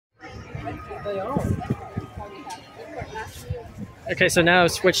Okay, so now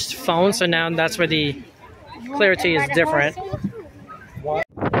I've switched phones, so now that's where the clarity is different.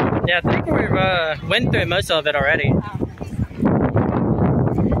 Yeah, I think we've went through most of it already.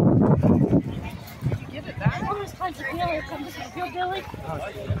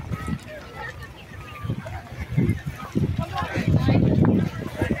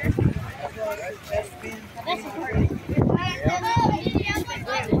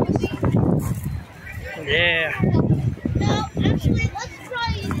 Yeah. No, actually, let's try.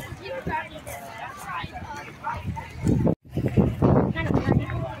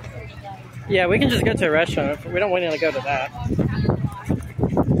 Yeah, we can just go to a restaurant. We don't want to go to that.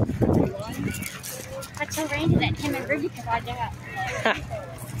 I told Randy that Tim and Ruby could ride that.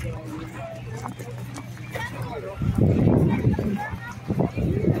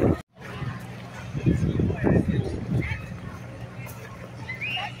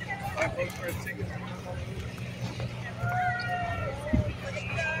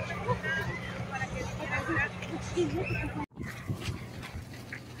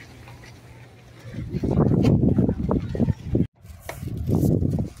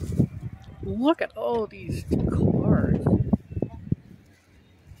 Look at all these cars.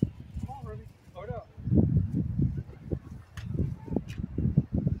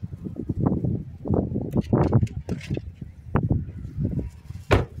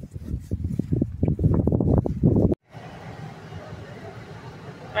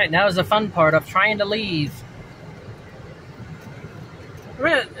 Alright, now is the fun part of trying to leave. I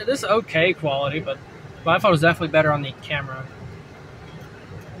mean, this is okay quality, but my iPhone is definitely better on the camera.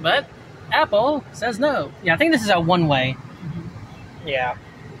 But Apple says no. Yeah, I think this is a one-way. Yeah.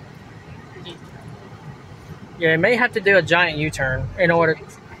 Yeah, you may have to do a giant U-turn in order.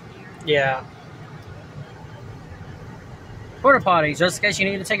 Yeah. Porta potties, just in case you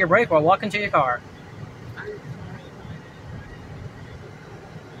need to take a break while walking to your car.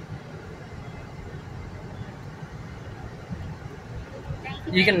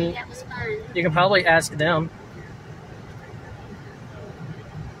 You can probably ask them.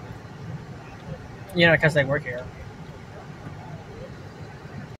 You know, because they work here.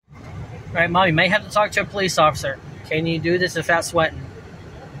 Right, Mom, you may have to talk to a police officer. Can you do this without sweating?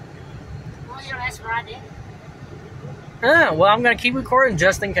 Well, you know, that's what I did. Ah, well, I'm going to keep recording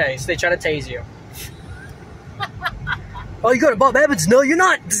just in case they try to tase you. Oh, you got a Bob Evans? No, you're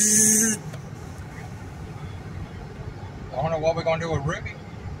not. I don't know what we're going to do with Ruby.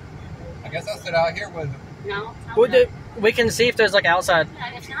 I guess I'll sit out here with him. No. We can see if there's like outside.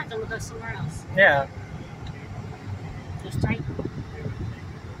 Yeah, if not, then we'll go somewhere else. Yeah. Just straight.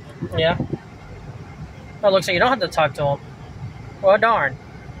 Yeah. Oh, looks like you don't have to talk to him. Well, darn.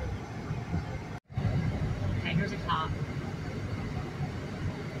 Okay, here's a cop.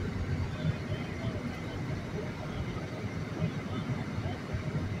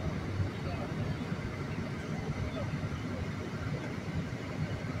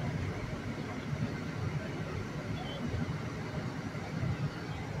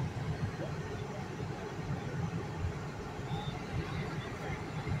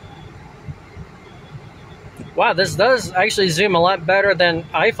 Wow, this does actually zoom a lot better than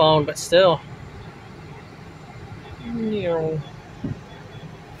iPhone, but still.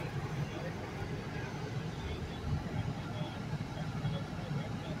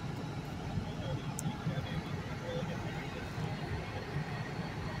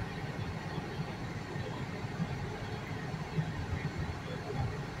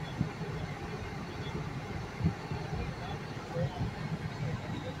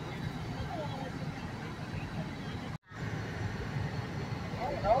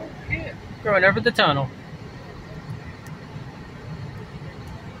 Going over the tunnel.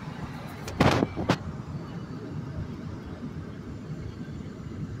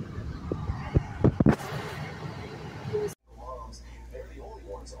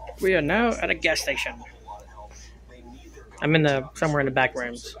 We are now at a gas station. I'm in somewhere in the back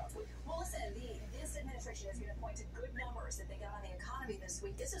rooms. Well, listen, this administration has been appointed good numbers that they got on the economy this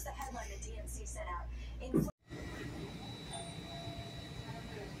week. This is the headline the DNC sent out.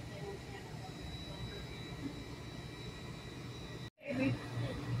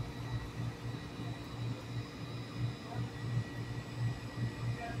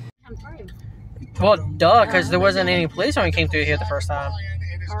 Come through. Well, duh, because there wasn't any police when we came through here the first time.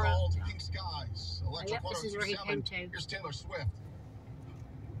 Yep, this is where he came to.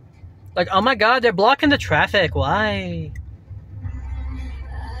 Like, oh my god, they're blocking the traffic. Why?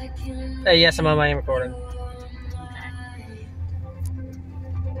 Hey, yes, I'm on my recording.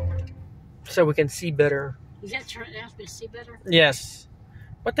 So we can see better. Is that turn it out to see better? Yes.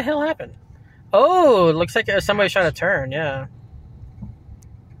 What the hell happened? Oh, it looks like somebody's trying to turn, yeah.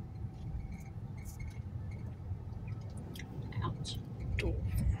 Ouch.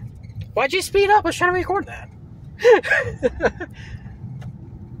 Why'd you speed up? I was trying to record that.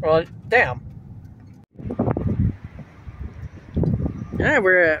 Well, damn. Alright,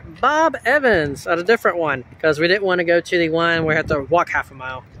 we're at Bob Evans at a different one because we didn't want to go to the one where we had to walk half a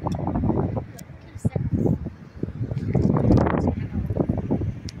mile.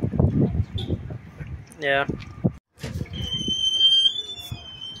 Yeah.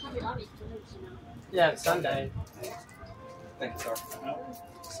 Yeah, it's Sunday. Thank you, sir.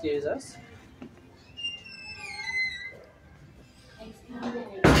 Excuse us.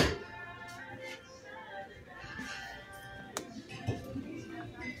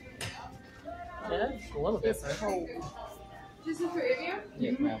 Yeah, it's a little different. Just the three of you?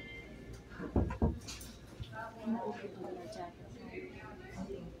 Yes, ma'am.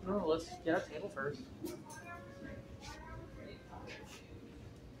 Oh, let's get our table first.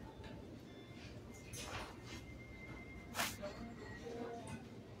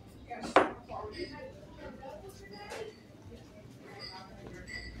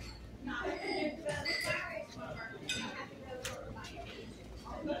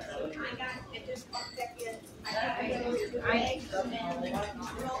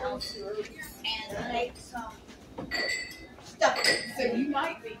 So you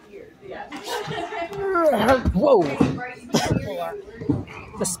might be here. Yeah. Whoa!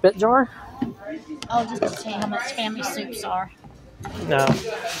 The spit jar? Oh, just to see how much family soups are. No.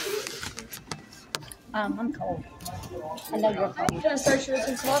 I'm cold. I know you're cold. I'm gonna start you with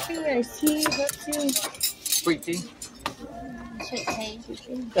some coffee and tea. Let's see. Sweet tea. Sweet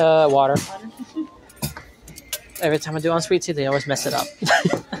tea. Water. Every time I do on sweet tea, they always mess it up.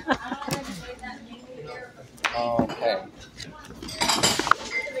 Okay.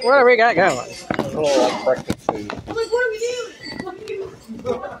 What do we got going? A little like breakfast food. I'm like, what are we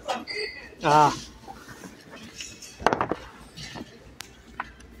doing? Ah.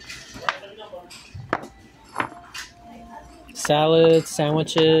 Salads,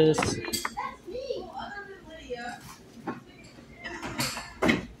 sandwiches.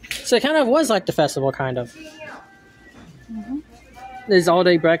 So it kind of was like the festival, kind of. There's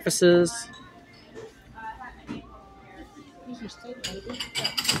all-day breakfasts.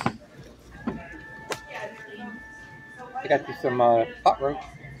 I got you some hot roast.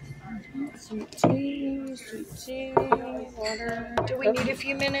 Sweet tea, water. Do we need a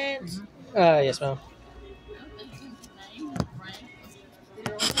few minutes? Yes, ma'am.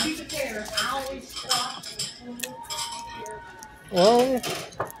 Well,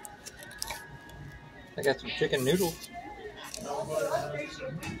 I got some chicken noodles.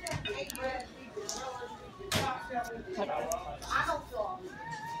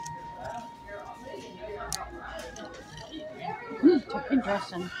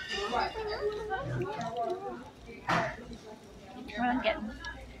 Interesting. What I'm getting.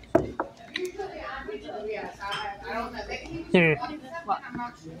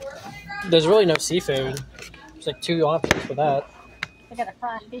 there's really no seafood. There's like 2 options for that. I got a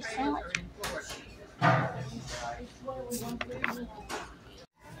fried fish sandwich.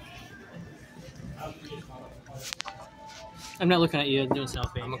 I'm not looking at you. I'm doing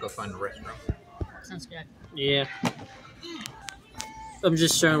selfie. I'm gonna go find a restaurant. Sounds good. Yeah. I'm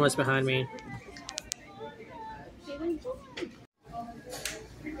just showing what's behind me.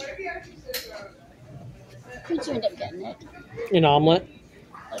 Who'd you end up getting it? An omelet.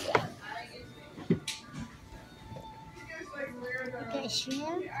 Oh, yeah. Okay,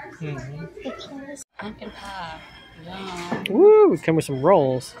 sure. Pumpkin pie. Yum. Woo! We come with some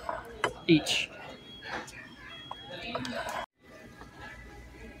rolls each.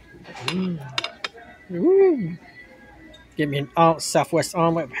 Woo! Give me an Southwest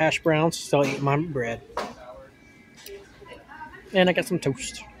omelet with hash browns. Still eat my bread. And I got some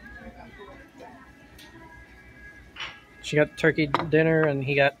toast. She got turkey dinner and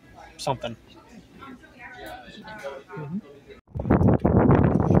he got something.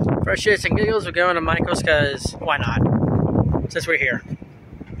 For shits and giggles, we're going to Michael's because why not? Since we're here.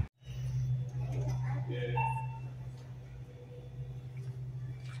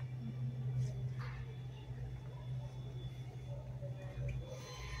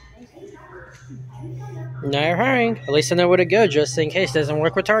 No hurrying. At least I know where to go just in case it doesn't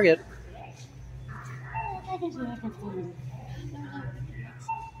work with Target.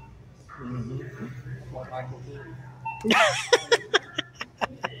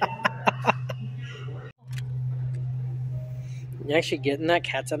 You actually getting that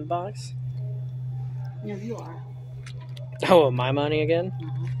Cat's in the Box? No, you are. Oh, my money again?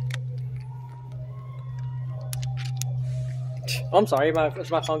 Oh, I'm sorry,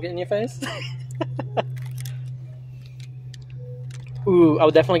 is my phone getting in your face? Ooh, I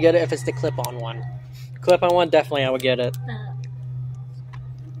would definitely get it if it's the clip-on one. Clip-on one, definitely I would get it.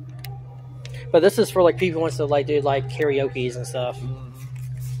 But this is for like people who wants to like do like karaoke's and stuff.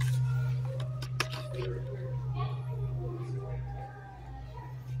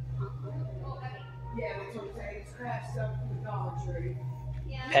 Yeah, that's what I'm saying. It's craft stuff from the Dollar Tree.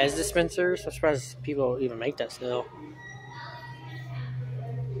 Pez dispensers? I'm surprised people even make that still.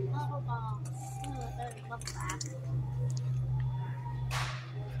 Bubble balls. Oh, those bubble bath.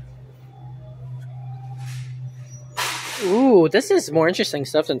 Ooh, this is more interesting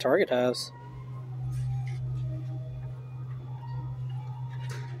stuff than Target has.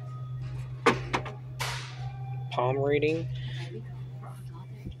 Palm reading.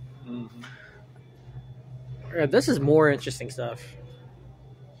 This is more interesting stuff.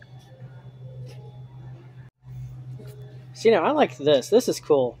 See, now I like this. This is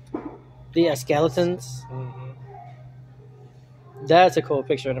cool. The skeletons. That's a cool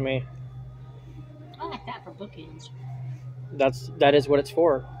picture to me. I like that for bookends. That is what it's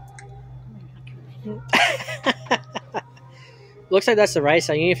for. Looks like that's the right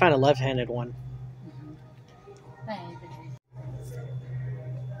side. You need to find a left-handed one.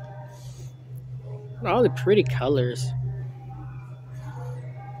 All the pretty colors.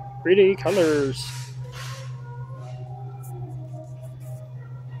 Pretty colors.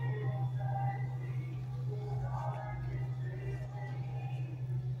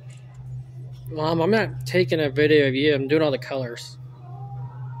 Mom, I'm not taking a video of you. I'm doing all the colors.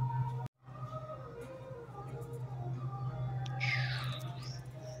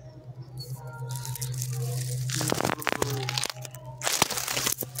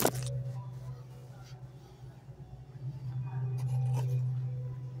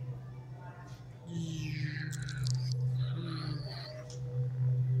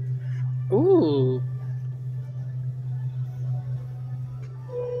 Ooh.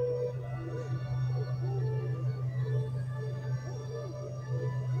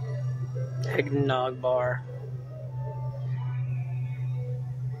 Eggnog bar.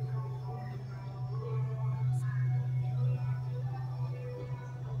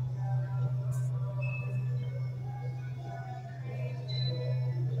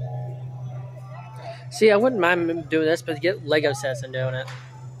 See, I wouldn't mind doing this, but get Lego sets and doing it.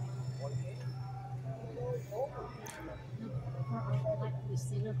 Like the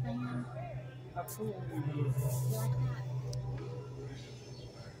ceiling fan. Cool. You like that?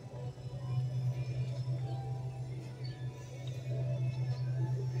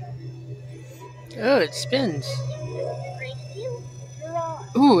 Oh, it spins.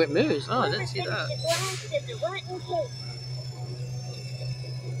 Ooh, it moves. Oh, I didn't see that.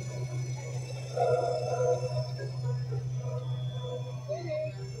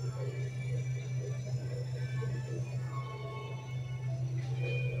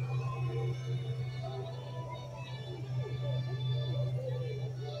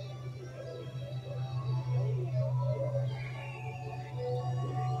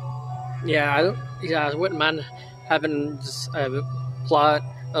 Yeah, I wouldn't mind having just a plot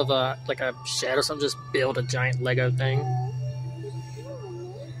of like a shed or something. Just build a giant Lego thing.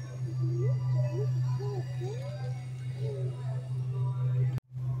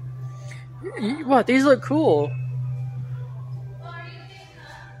 What? These look cool.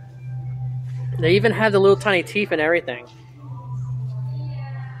 They even have the little tiny teeth and everything.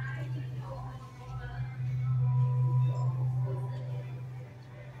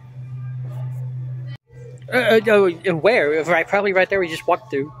 Where? Right, probably right there. We just walked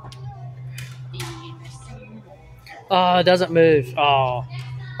through. Oh, it doesn't move. Oh,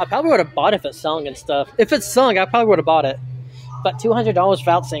 I probably would have bought it if it's sung and stuff. If it's sung, I probably would have bought it. But $200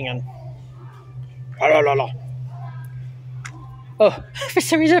 without singing. Oh, for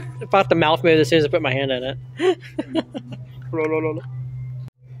some reason, I thought the mouth moved as soon as I put my hand in it.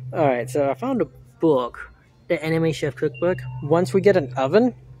 Alright, so I found a book. The Anime Chef Cookbook. Once we get an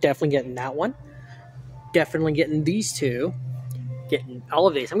oven, definitely getting that one. Definitely getting these two. Getting all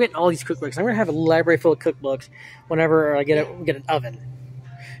of these. I'm getting all these cookbooks. I'm going to have a library full of cookbooks whenever I get an oven.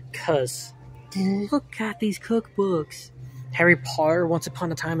 Because look at these cookbooks. Harry Potter, Once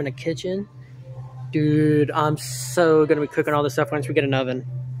Upon a Time in a Kitchen. Dude, I'm so going to be cooking all this stuff once we get an oven.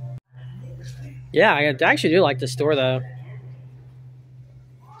 Yeah, I actually do like this store, though.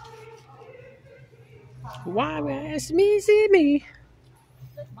 Why ask me, see me?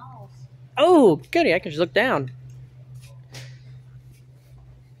 Oh, goody, I can just look down.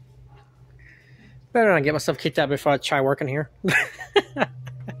 Better not get myself kicked out before I try working here.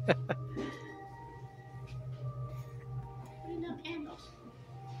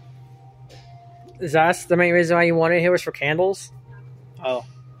 Is that the main reason why you wanted here was for candles? Oh.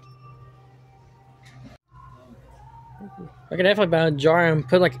 I can definitely buy a jar and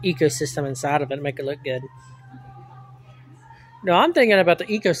put like ecosystem inside of it and make it look good. No, I'm thinking about the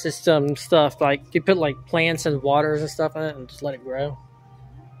ecosystem stuff. Like you put like plants and waters and stuff in it and just let it grow.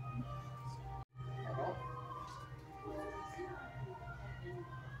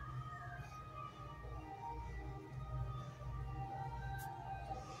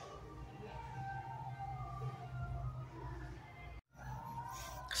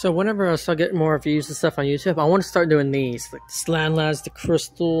 So whenever I start getting more views and stuff on YouTube, I want to start doing these, like the slime lads, the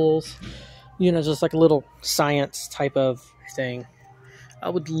crystals, you know, just like a little science type of thing. I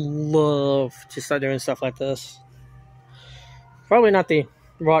would love to start doing stuff like this. Probably not the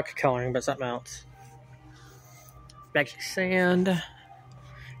rock coloring, but something else. Back to sand.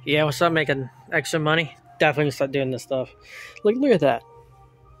 Yeah, we'll start making extra money. Definitely start doing this stuff. Look at that.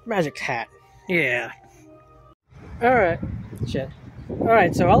 Magic hat. Yeah. Alright. Shit.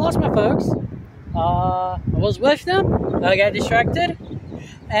 Alright, so I lost my folks. I was with them. I got distracted.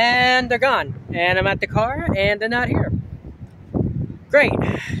 And they're gone. And I'm at the car, and they're not here. Great.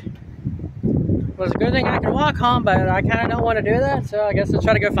 It was a good thing I could walk home, but I kind of don't want to do that, so I guess I'll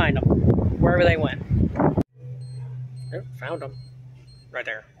try to go find them. Wherever they went. Oh, found them. Right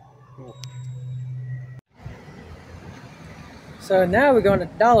there. Ooh. So now we're going to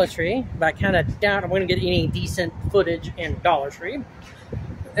Dollar Tree, but I kind of doubt I'm going to get any decent footage in Dollar Tree.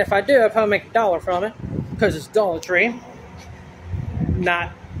 If I do, I'll probably make $1 from it, because it's Dollar Tree.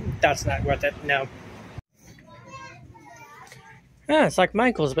 That's not worth it, no. Ah, it's like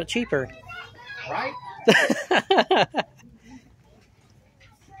Michael's, but cheaper. Right?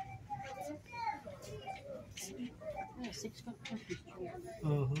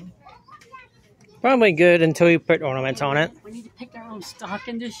 Probably good until you put ornaments on it. We need to pick our own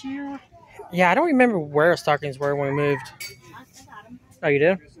stocking this year. Yeah, I don't remember where stockings were when we moved. Oh, you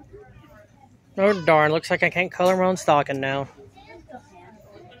do? Oh, darn. Looks like I can't color my own stocking now.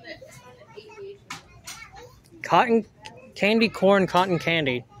 Cotton candy corn cotton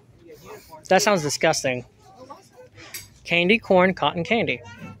candy. That sounds disgusting. Candy corn cotton candy.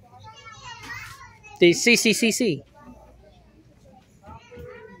 The CCCC.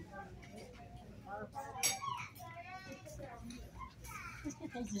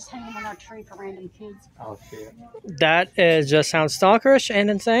 Just hanging on our tree for random kids. Oh, shit. That just sounds stalkerish and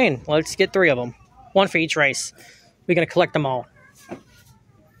insane. Let's get 3 of them. 1 for each race. We're going to collect them all.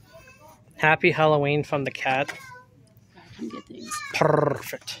 Happy Halloween from the cat. Come get these.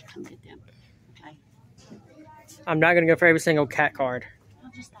 Perfect. Come get them. Okay. I'm not going to go for every single cat card. Oh,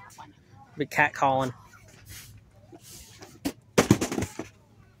 just that one. Be cat calling.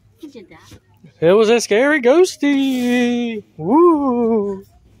 Who did that? It was a scary ghosty. Woo.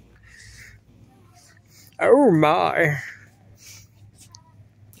 Oh my.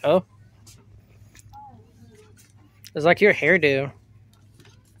 Oh. It's like your hairdo.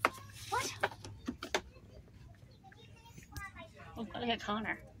 What? Oh, look at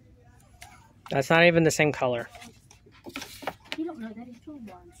Connor. That's not even the same color. You don't know that he's doing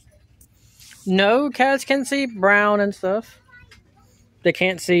ones. No, cats can see brown and stuff. They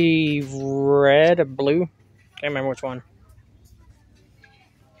can't see red or blue. Can't remember which one.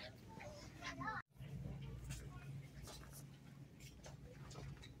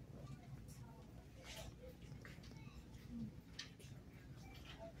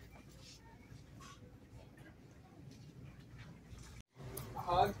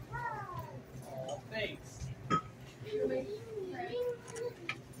 Hug. Thanks. This is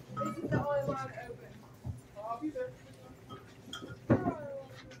the only one open. I'll be there.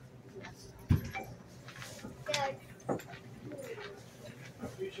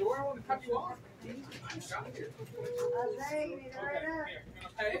 You sure I want to cut you off?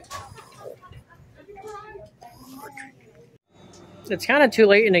 It's kind of too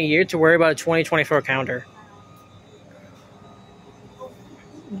late in the year to worry about a 2024 calendar.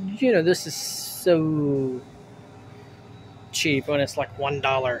 You know, this is so cheap when it's like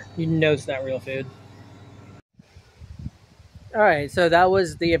 $1. You know it's not real food. Alright, so that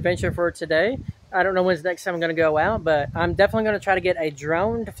was the adventure for today. I don't know when's the next time I'm going to go out, but I'm definitely going to try to get a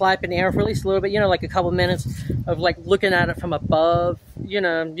drone to fly up in the air for at least a little bit, you know, like a couple minutes of like looking at it from above, you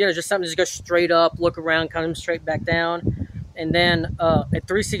know, just something to just go straight up, look around, come straight back down. And then a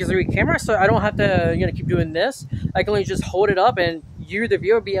 360 camera, so I don't have to, you know, keep doing this. I can only just hold it up and you, the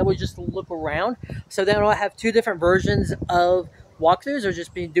viewer, be able to just look around. So then I'll have 2 different versions of walkthroughs, or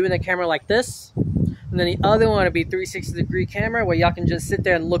just be doing the camera like this, And then the other one will be 360-degree camera where y'all can just sit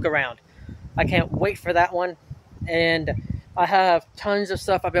there and look around. I can't wait for that one. And I have tons of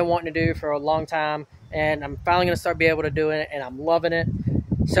stuff I've been wanting to do for a long time, and I'm finally going to start being able to do it, and I'm loving it.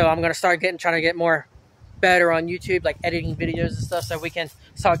 So I'm going to start trying to get more better on YouTube, like editing videos and stuff, so we can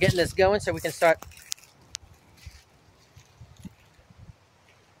start getting this going, so we can start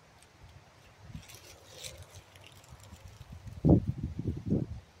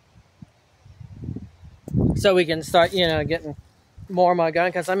you know, getting more of my gun,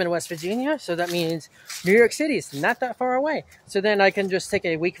 because I'm in West Virginia, so that means New York City is not that far away. So then I can just take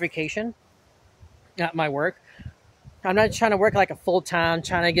a week vacation at my work. I'm not trying to work like a full-time,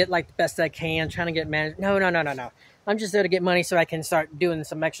 trying to get like the best I can, trying to get managed. No. I'm just there to get money so I can start doing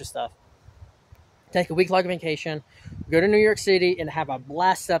some extra stuff. Take a week-long vacation, go to New York City and have a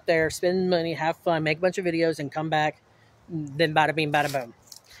blast up there, spend money, have fun, make a bunch of videos, and come back. Then bada bing, bada boom.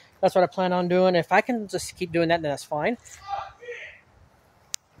 That's what I plan on doing. If I can just keep doing that, then that's fine.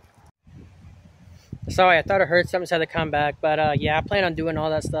 Sorry, I thought I heard something said to come back, but yeah, I plan on doing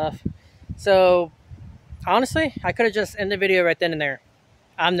all that stuff. So honestly, I could have just ended the video right then and there.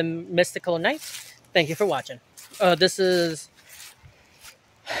 I'm the Mystical Knight. Thank you for watching. This is,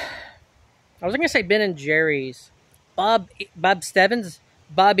 I was going to say Ben and Jerry's. Bob Evans,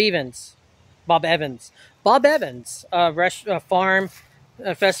 farm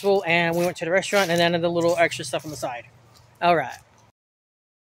festival, and we went to the restaurant and then the little extra stuff on the side. All right.